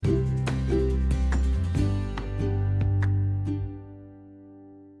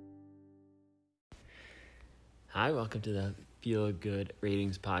Hi, welcome to the Feel Good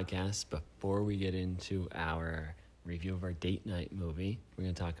Ratings Podcast. Before we get into our review of our date night movie, we're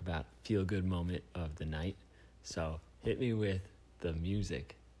going to talk about Feel Good Moment of the Night. So hit me with the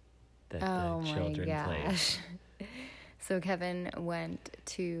music that the children played. So Kevin went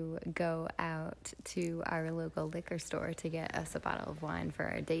to go out to our local liquor store to get us a bottle of wine for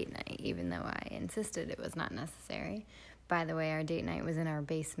our date night, even though I insisted it was not necessary. By the way, our date night was in our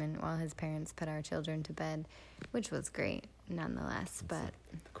basement while his parents put our children to bed, which was great nonetheless. But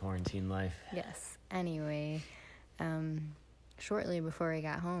the quarantine life. Yes. Anyway, shortly before we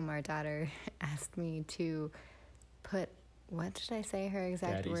got home, our daughter asked me to put, what did I say her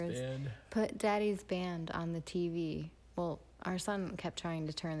exact Daddy's words? Band. Put Daddy's Band on the TV. Well, our son kept trying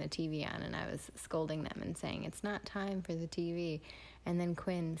to turn the TV on, and I was scolding them and saying, it's not time for the TV. And then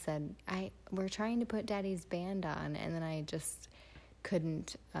Quinn said, we're trying to put Daddy's Band on. And then I just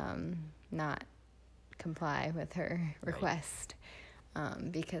couldn't not comply with her request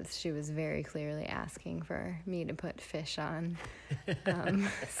because she was very clearly asking for me to put Fish on.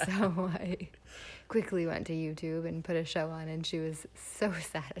 So I quickly went to YouTube and put a show on, and she was so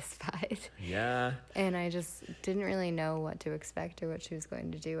satisfied. Yeah. And I just didn't really know what to expect or what she was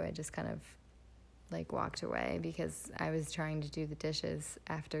going to do. I just kind of walked away because I was trying to do the dishes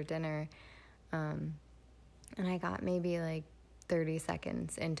after dinner. And I got maybe 30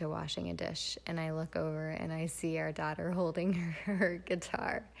 seconds into washing a dish, and I look over and I see our daughter holding her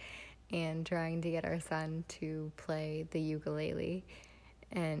guitar and trying to get our son to play the ukulele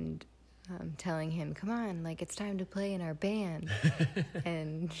and telling him, come on, it's time to play in our band.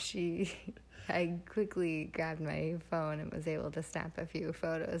 And I quickly grabbed my phone and was able to snap a few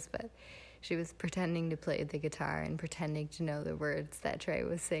photos, but she was pretending to play the guitar and pretending to know the words that Trey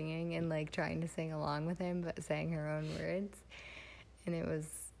was singing and trying to sing along with him, but saying her own words. And it was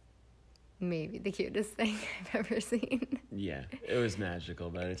maybe the cutest thing I've ever seen. Yeah, it was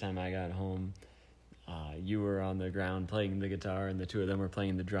magical. By the time I got home, you were on the ground playing the guitar, and the two of them were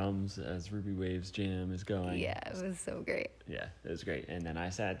playing the drums as Ruby Waves Jam is going. Yeah, it was so great. Yeah, it was great. And then I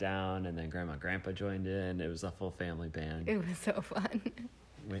sat down, and then Grandma and Grandpa joined in. It was a full family band. It was so fun.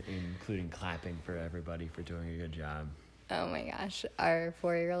 Including clapping for everybody for doing a good job. Oh my gosh. Our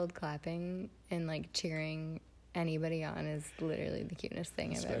 4-year-old clapping and cheering anybody on is literally the cutest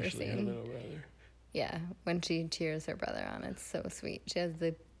thing I've ever seen. Especially her little brother. Yeah, when she cheers her brother on, it's so sweet. She has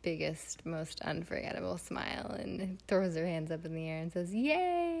the biggest, most unforgettable smile and throws her hands up in the air and says,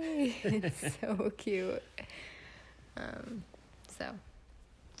 yay! It's so cute. So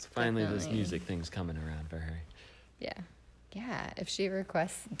finally this music thing's coming around for her. Yeah. Yeah, if she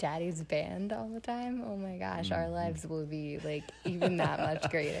requests Daddy's Band all the time, oh my gosh, our lives will be even that much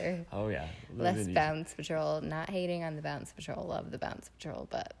greater. Oh yeah. Less Bounce Patrol. Not hating on the Bounce Patrol. Love the Bounce Patrol,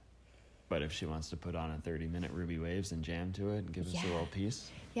 but if she wants to put on a 30-minute Ruby Waves and jam to it and give us a little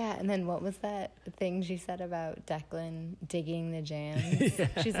piece. Yeah, and then what was that thing she said about Declan digging the jams? Yeah.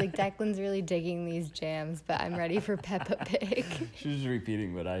 She's like, Declan's really digging these jams, but I'm ready for Peppa Pig. She was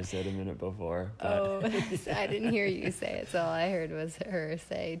repeating what I said a minute before. But oh, I didn't hear you say it, so all I heard was her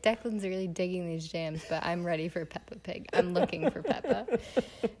say, Declan's really digging these jams, but I'm ready for Peppa Pig. I'm looking for Peppa.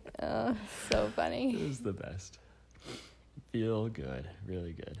 Oh, so funny. It was the best. Feel good.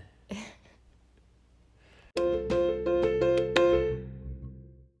 Really good.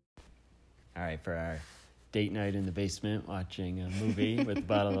 All right, for our date night in the basement watching a movie with a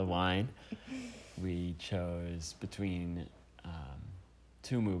bottle of wine, we chose between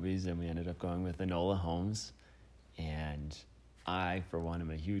two movies, and we ended up going with Enola Holmes. And I, for one, am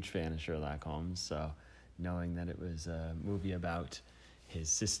a huge fan of Sherlock Holmes, so knowing that it was a movie about his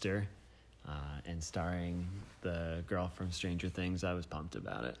sister and starring the girl from Stranger Things, I was pumped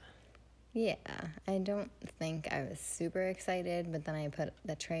about it. Yeah, I don't think I was super excited, but then I put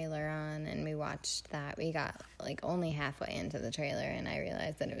the trailer on and we watched that. We got only halfway into the trailer and I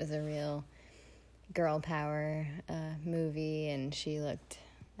realized that it was a real girl power movie, and she looked,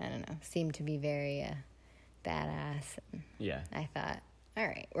 seemed to be very badass. And yeah. I thought, all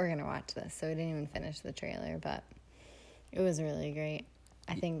right, we're going to watch this. So we didn't even finish the trailer, but it was really great.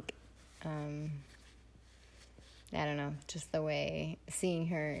 I think, I don't know, just the way seeing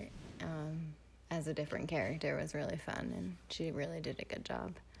her as a different character was really fun, and she really did a good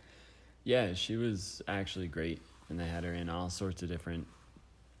job. Yeah, she was actually great, and they had her in all sorts of different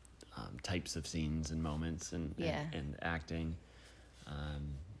types of scenes and moments and acting.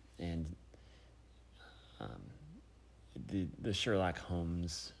 The Sherlock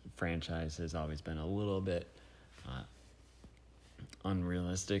Holmes franchise has always been a little bit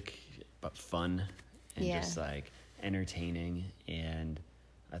unrealistic but fun and just entertaining, and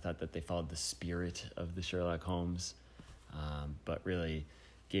I thought that they followed the spirit of the Sherlock Holmes, but really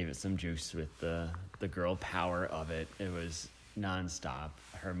gave it some juice with the girl power of it. It was nonstop.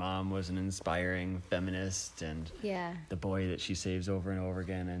 Her mom was an inspiring feminist, and the boy that she saves over and over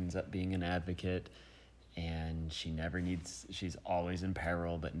again ends up being an advocate. And she's always in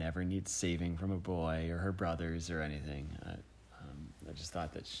peril, but never needs saving from a boy or her brothers or anything. I just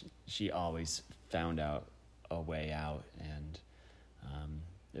thought that she always found out a way out, and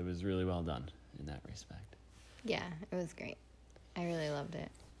it was really well done in that respect. Yeah, it was great. I really loved it.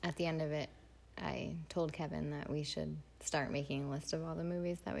 At the end of it, I told Kevin that we should start making a list of all the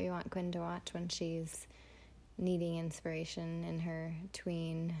movies that we want Quinn to watch when she's needing inspiration in her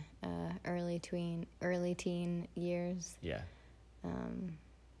early teen years. Yeah.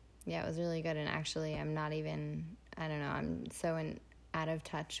 Yeah, it was really good. And actually, I'm so out of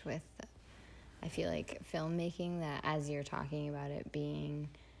touch with, I feel like, filmmaking, that as you're talking about it being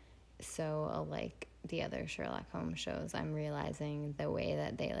so alike the other Sherlock Holmes shows, I'm realizing the way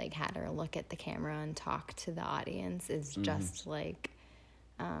that they like had her look at the camera and talk to the audience is just like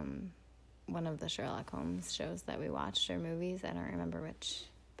one of the Sherlock Holmes shows that we watched, or movies. I don't remember which,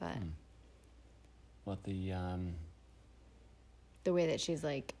 but what the way that she's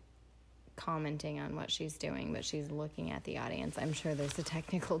like commenting on what she's doing, but she's looking at the audience. I'm sure there's a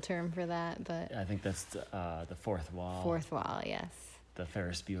technical term for that, but I think that's the fourth wall. Fourth wall, yes. The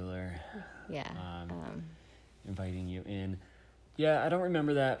Ferris Bueller. Yeah. Inviting you in. Yeah, I don't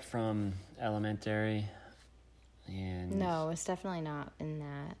remember that from Elementary. And no, it's definitely not in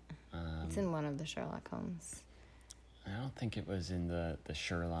that. It's in one of the Sherlock Holmes. I don't think it was in the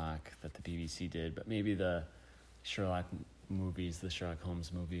Sherlock that the BBC did, but maybe the Sherlock movies, the Sherlock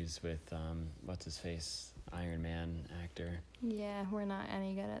Holmes movies with, what's his face, Iron Man actor. Yeah, we're not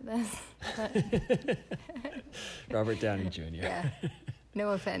any good at this. But Robert Downey Jr. Yeah.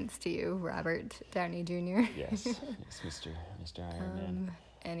 No offense to you, Robert Downey Jr. Yes, Mr. Iron Man.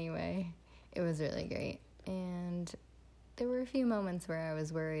 Anyway, it was really great. And there were a few moments where I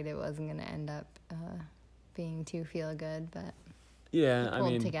was worried it wasn't going to end up being too feel good, but yeah,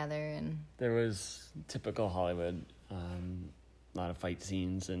 pulled together. And there was typical Hollywood, a lot of fight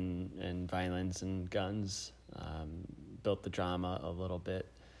scenes and violence and guns, built the drama a little bit,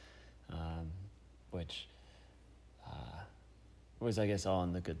 which was, I guess, all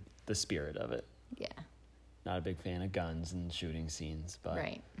in the spirit of it. Yeah. Not a big fan of guns and shooting scenes, but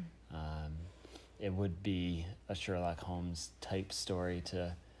right. It would be a Sherlock Holmes type story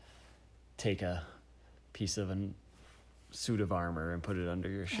to take a piece of a suit of armor and put it under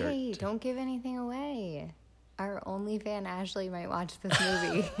your shirt. Hey, don't give anything away. Our only fan, Ashley, might watch this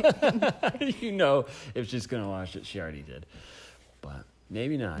movie. If she's going to watch it, she already did. But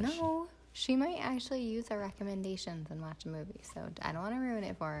maybe not. No, she might actually use our recommendations and watch a movie, so I don't want to ruin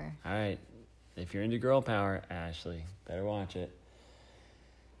it for her. All right. If you're into girl power, Ashley, better watch it.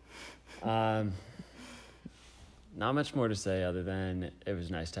 Not much more to say other than it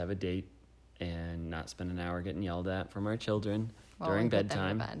was nice to have a date and not spend an hour getting yelled at from our children during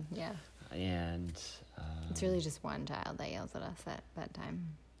bedtime. Bed. Yeah. And it's really just one child that yells at us at bedtime.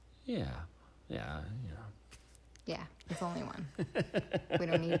 Yeah, Yeah, it's only one. We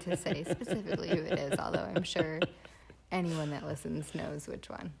don't need to say specifically who it is, although I'm sure anyone that listens knows which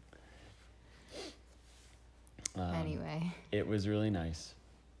one. Anyway. It was really nice.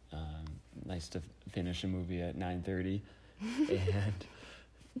 Nice to finish a movie at 9:30. And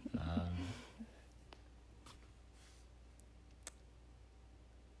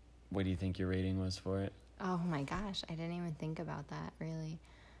what do you think your rating was for it? Oh my gosh, I didn't even think about that, really.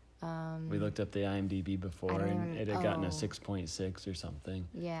 We looked up the IMDb before, and it had gotten a 6.6 or something.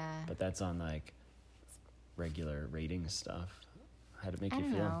 Yeah. But that's on, like, regular rating stuff. How'd it make you feel?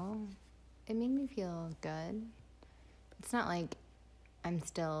 I don't know. It made me feel good. It's not like I'm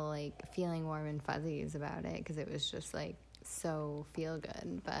still, like, feeling warm and fuzzies about it, because it was just, like, so feel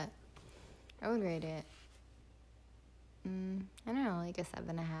good. But I would rate it, I don't know, like a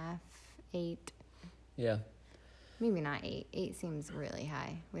 7.5, 8. Yeah. Maybe not 8. 8 seems really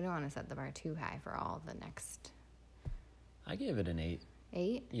high. We don't want to set the bar too high for all the next. I gave it an 8.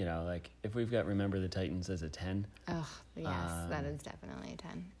 8? You know, like, if we've got Remember the Titans as a 10. Ugh, yes, that is definitely a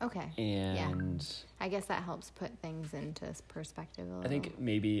 10. Okay. And yeah. I guess that helps put things into perspective a little. I think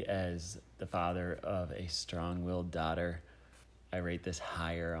maybe as the father of a strong-willed daughter, I rate this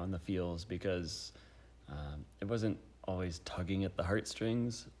higher on the feels because it wasn't always tugging at the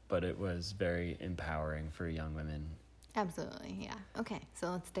heartstrings, but it was very empowering for young women. Absolutely, yeah. Okay,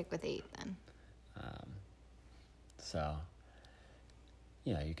 so let's stick with 8 then. So,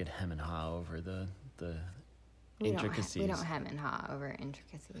 yeah, you could hem and haw over the intricacies. We don't hem and haw over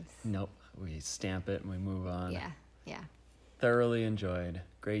intricacies. Nope. We stamp it and we move on. Yeah. Thoroughly enjoyed.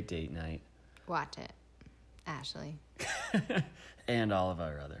 Great date night. Watch it, Ashley. And all of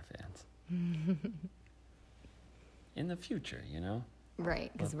our other fans. In the future, you know?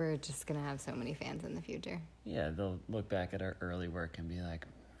 Right, because we're just going to have so many fans in the future. Yeah, they'll look back at our early work and be like,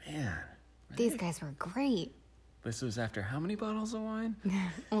 man. These guys were great. This was after how many bottles of wine?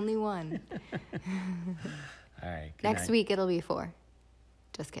 Only one. All right. Next week it'll be 4.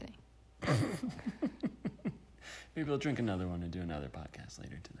 Just kidding. Maybe we'll drink another one and do another podcast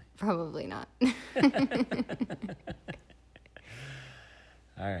later tonight. Probably not.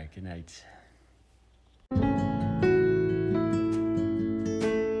 All right. Good night.